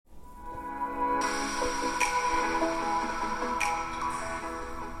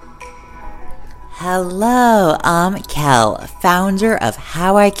Hello, I'm Kel, founder of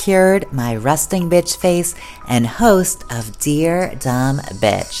How I Cured My Resting Bitch Face and host of Dear Dumb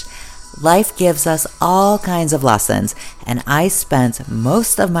Bitch. Life gives us all kinds of lessons, and I spent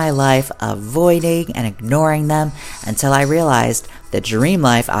most of my life avoiding and ignoring them until I realized the dream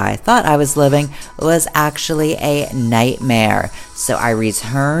life I thought I was living was actually a nightmare. So I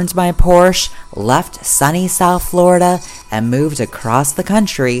returned my Porsche, left sunny South Florida, and moved across the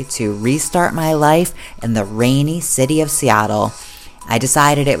country to restart my life in the rainy city of Seattle. I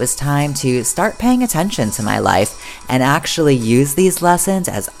decided it was time to start paying attention to my life and actually use these lessons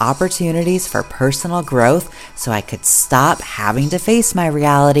as opportunities for personal growth so I could stop having to face my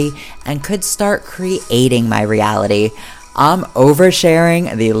reality and could start creating my reality. I'm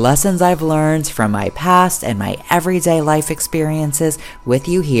oversharing the lessons I've learned from my past and my everyday life experiences with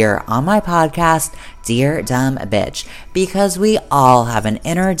you here on my podcast, Dear Dumb Bitch, because we all have an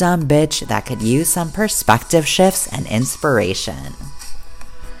inner dumb bitch that could use some perspective shifts and inspiration.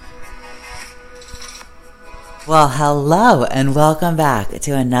 Well, hello and welcome back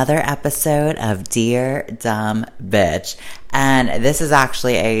to another episode of Dear Dumb Bitch. And this is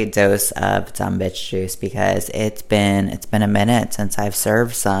actually a dose of dumb bitch juice because it's been a minute since I've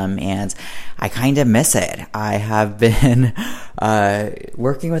served some and I kind of miss it. I have been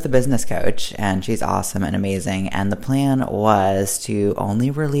working with a business coach and she's awesome and amazing. And the plan was to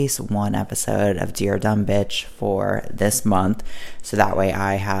only release one episode of Dear Dumb Bitch for this month. So that way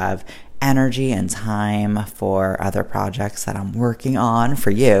I have energy and time for other projects that I'm working on for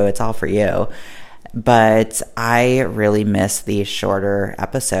you. It's all for you. But I really miss these shorter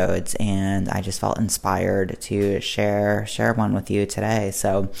episodes and I just felt inspired to share one with you today.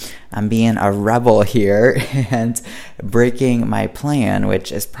 So I'm being a rebel here and breaking my plan,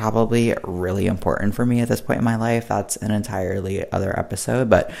 which is probably really important for me at this point in my life. That's an entirely other episode,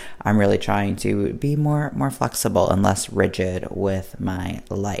 but I'm really trying to be more flexible and less rigid with my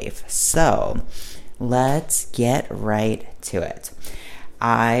life. So let's get right to it.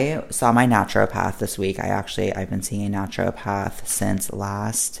 I saw my naturopath this week. I've been seeing a naturopath since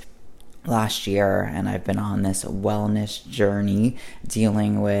last year, and I've been on this wellness journey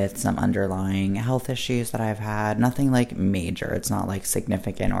dealing with some underlying health issues that I've had. Nothing like major. It's not like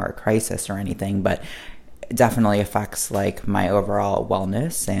significant or a crisis or anything, but it definitely affects like my overall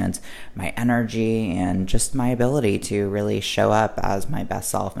wellness and my energy and just my ability to really show up as my best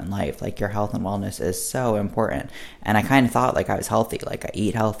self in life. Like your health and wellness is so important. And I kind of thought like I was healthy. Like I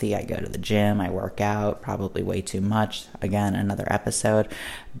eat healthy, I go to the gym, I work out, probably way too much. Again, another episode.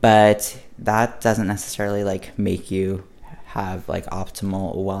 But that doesn't necessarily like make you have like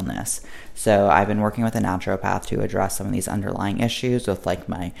optimal wellness. So I've been working with a naturopath to address some of these underlying issues with like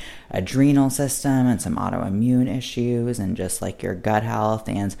my adrenal system and some autoimmune issues and just like your gut health.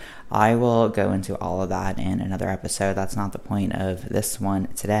 And I will go into all of that in another episode. That's not the point of this one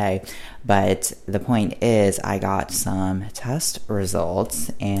today. But the point is I got some test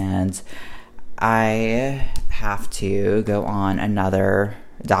results and I have to go on another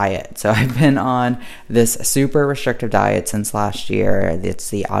diet. So I've been on this super restrictive diet since last year. It's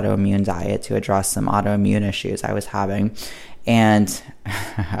the autoimmune diet to address some autoimmune issues I was having. And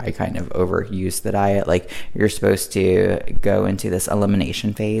I kind of overused the diet. Like you're supposed to go into this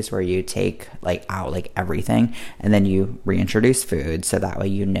elimination phase where you take like out like everything and then you reintroduce food. So that way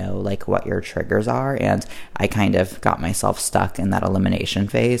you know like what your triggers are. And I kind of got myself stuck in that elimination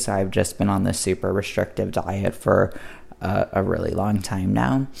phase. So I've just been on this super restrictive diet for a really long time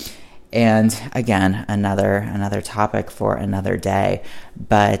now. And again, another topic for another day.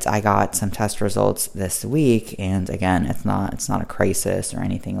 But I got some test results this week, and again, it's not a crisis or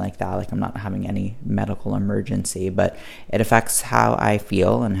anything like that. Like I'm not having any medical emergency, but it affects how I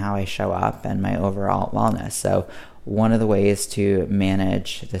feel and how I show up and my overall wellness. So one of the ways to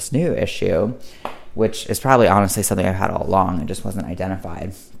manage this new issue, which is probably honestly something I've had all along, it just wasn't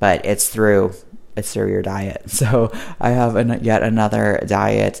identified, but it's through your diet. So I have yet another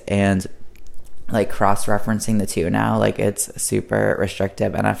diet and like cross-referencing the two now, like it's super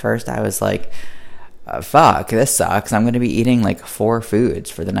restrictive. And at first I was like, fuck, this sucks. I'm going to be eating like 4 foods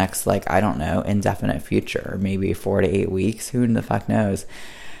for the next, like, I don't know, indefinite future, maybe 4 to 8 weeks. Who the fuck knows?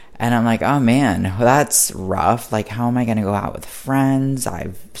 And I'm like, oh man, well, that's rough. Like, how am I going to go out with friends?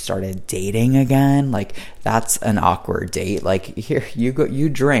 I've started dating again. Like, that's an awkward date. Like, here, you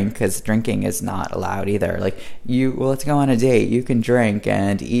drink, because drinking is not allowed either. Like, let's go on a date. You can drink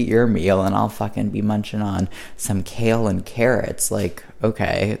and eat your meal, and I'll fucking be munching on some kale and carrots. Like,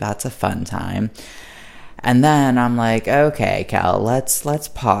 okay, that's a fun time. And then I'm like, okay, Cal, let's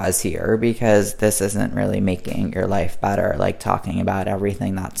pause here because this isn't really making your life better. Like talking about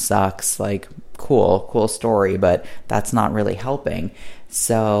everything that sucks, like cool story, but that's not really helping.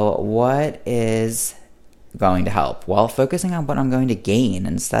 So what is going to help? Well, focusing on what I'm going to gain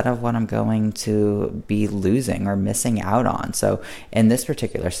instead of what I'm going to be losing or missing out on. So in this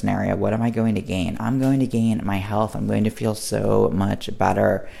particular scenario, what am I going to gain? I'm going to gain my health. I'm going to feel so much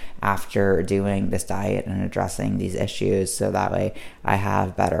better after doing this diet and addressing these issues, so that way I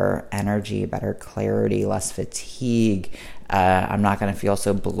have better energy, better clarity, less fatigue. I'm not going to feel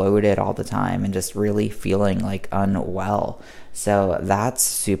so bloated all the time and just really feeling like unwell. So that's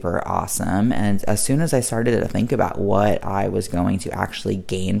super awesome. And as soon as I started to think about what I was going to actually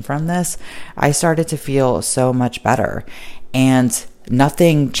gain from this, I started to feel so much better. And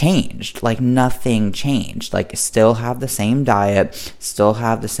nothing changed. Like still have the same diet, still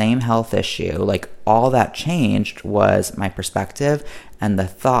have the same health issue. Like all that changed was my perspective and the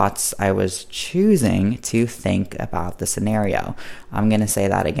thoughts I was choosing to think about the scenario. I'm going to say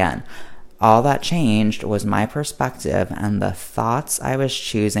that again. All that changed was my perspective and the thoughts I was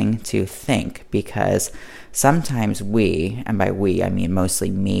choosing to think, because sometimes we, and by we I mean mostly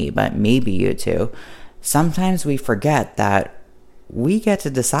me, but maybe you too, sometimes we forget that we get to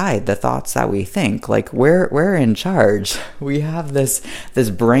decide the thoughts that we think. Like we're in charge. We have this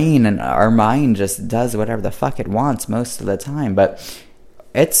brain, and our mind just does whatever the fuck it wants most of the time, but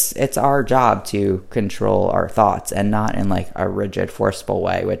it's our job to control our thoughts, and not in like a rigid, forceful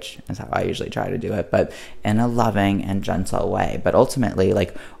way, which is how I usually try to do it, but in a loving and gentle way. But ultimately,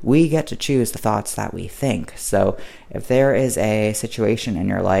 like, we get to choose the thoughts that we think. So if there is a situation in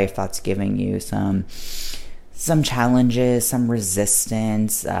your life that's giving you some challenges, some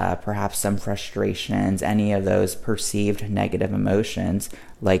resistance, perhaps some frustrations, any of those perceived negative emotions.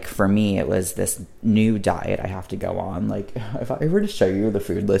 Like for me, it was this new diet I have to go on. Like if I were to show you the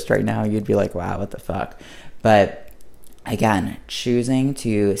food list right now, you'd be like, wow, what the fuck? But again, choosing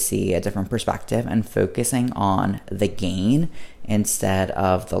to see a different perspective and focusing on the gain instead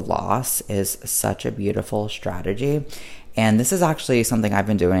of the loss is such a beautiful strategy. And this is actually something I've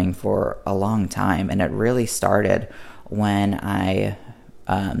been doing for a long time, and it really started when I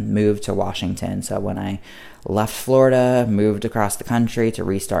moved to Washington. So when I left Florida, moved across the country to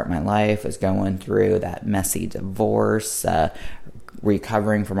restart my life, was going through that messy divorce,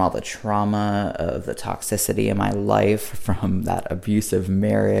 recovering from all the trauma of the toxicity in my life from that abusive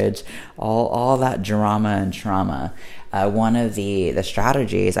marriage, all that drama and trauma. One of the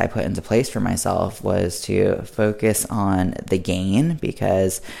strategies I put into place for myself was to focus on the gain,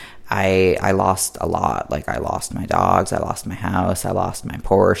 because I lost a lot. Like I lost my dogs, I lost my house, I lost my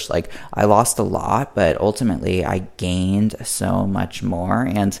Porsche. Like I lost a lot, but ultimately I gained so much more.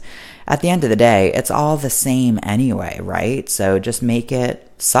 And at the end of the day, it's all the same anyway, right? So just make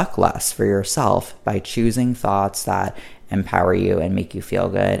it suck less for yourself by choosing thoughts that empower you and make you feel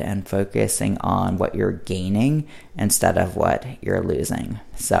good, and focusing on what you're gaining instead of what you're losing.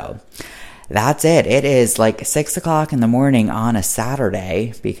 So that's it. It is like 6 o'clock in the morning on a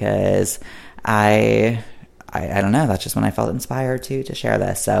Saturday, because I don't know, that's just when I felt inspired to share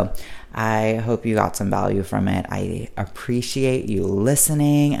this. So I hope you got some value from it. I appreciate you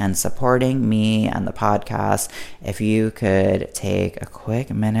listening and supporting me and the podcast. If you could take a quick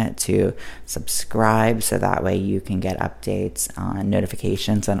minute to subscribe, so that way you can get updates on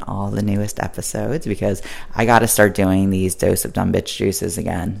notifications on all the newest episodes, because I got to start doing these Dose of Dumb Bitch Juices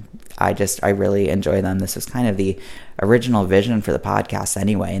again. I really enjoy them. This was kind of the original vision for the podcast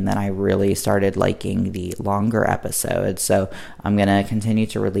anyway, and then I really started liking the longer episodes. So I'm going to continue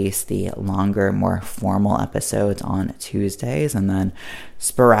to release the longer, more formal episodes on Tuesdays, and then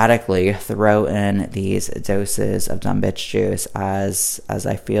sporadically throw in these doses of Dumb Bitch Juice as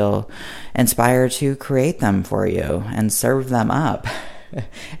I feel inspired to create them for you and serve them up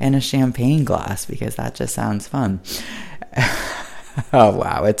in a champagne glass, because that just sounds fun. Oh,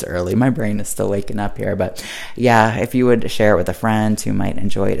 wow, it's early. My brain is still waking up here. But yeah, if you would share it with a friend who might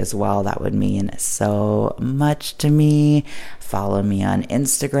enjoy it as well, that would mean so much to me. Follow me on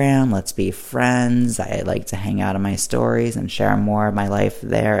Instagram. Let's be friends. I like to hang out on my stories and share more of my life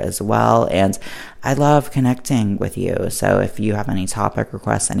there as well. And I love connecting with you. So if you have any topic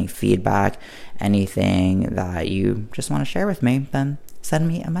requests, any feedback, anything that you just want to share with me, then send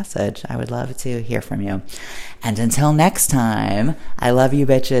me a message. I would love to hear from you. And until next time, I love you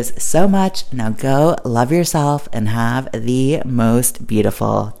bitches so much. Now go love yourself and have the most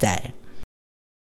beautiful day.